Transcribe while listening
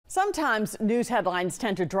Sometimes news headlines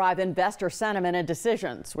tend to drive investor sentiment and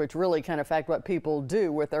decisions, which really can affect what people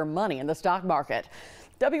do with their money in the stock market.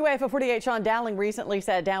 WAFF 48 Sean Dowling recently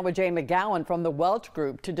sat down with Jay McGowan from the Welch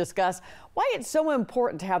Group to discuss why it's so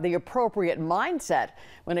important to have the appropriate mindset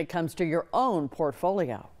when it comes to your own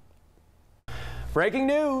portfolio. Breaking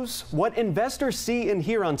news! What investors see and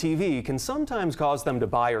hear on TV can sometimes cause them to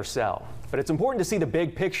buy or sell. But it's important to see the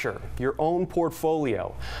big picture, your own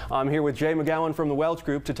portfolio. I'm here with Jay McGowan from the Welch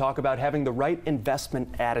Group to talk about having the right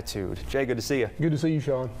investment attitude. Jay, good to see you. Good to see you,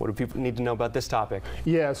 Sean. What do people need to know about this topic?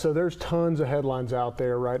 Yeah, so there's tons of headlines out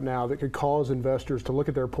there right now that could cause investors to look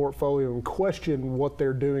at their portfolio and question what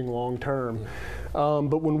they're doing long term.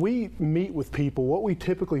 But when we meet with people, what we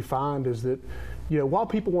typically find is that while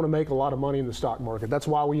people want to make a lot of money in the stock market, that's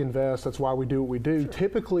why we invest, that's why we do what we do. Sure.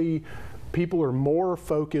 Typically, people are more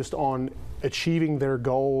focused on achieving their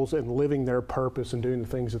goals and living their purpose and doing the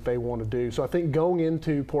things that they want to do. So I think going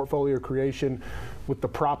into portfolio creation with the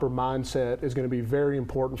proper mindset is going to be very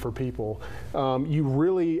important for people. You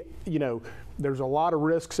really, there's a lot of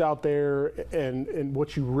risks out there, and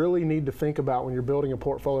what you really need to think about when you're building a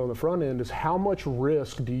portfolio on the front end is how much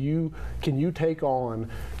risk can you take on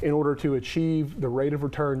in order to achieve the rate of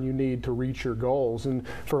return you need to reach your goals. And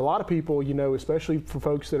for a lot of people, especially for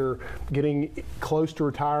folks that are getting close to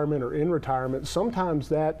retirement or in retirement, sometimes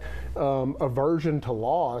that aversion to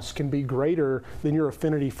loss can be greater than your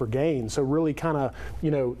affinity for gain. So really kind of,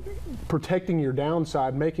 protecting your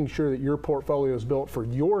downside, making sure that your portfolio is built for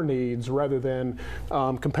your needs rather than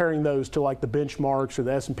comparing those to like the benchmarks or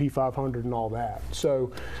the S&P 500 and all that.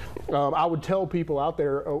 So I would tell people out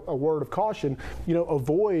there a word of caution,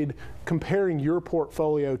 avoid comparing your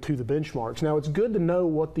portfolio to the benchmarks. Now, it's good to know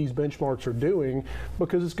what these benchmarks are doing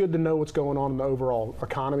because it's good to know what's going on in the overall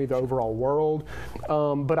economy, the overall world.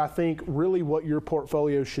 But I think really what your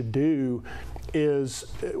portfolio should do is,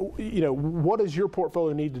 what does your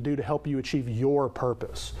portfolio need to do to help you achieve your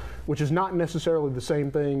purpose, which is not necessarily the same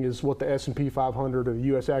thing as what the S&P 500 or the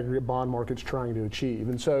U.S. aggregate bond market's trying to achieve.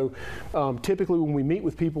 And so typically when we meet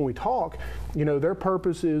with people and we talk, their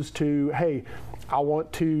purpose is to, hey, I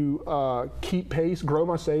want to keep pace, grow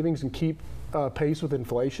my savings and keep pace with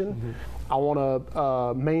inflation. Mm-hmm. I want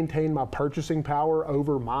to maintain my purchasing power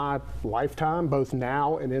over my lifetime, both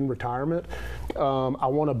now and in retirement. I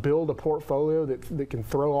want to build a portfolio that can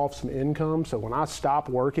throw off some income. So when I stop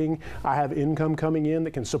working, I have income coming in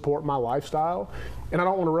that can support my lifestyle. And I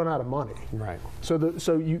don't want to run out of money. Right. So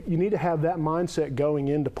you need to have that mindset going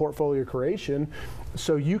into portfolio creation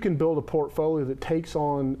so you can build a portfolio that takes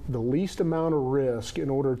on the least amount of risk in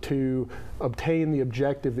order to obtain the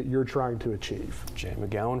objective that you're trying to achieve. Jay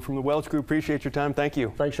McGowan from the Welch Group, appreciate your time. Thank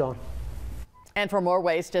you. Thanks, Sean. And for more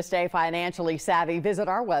ways to stay financially savvy, visit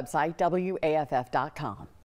our website, WAFF.com.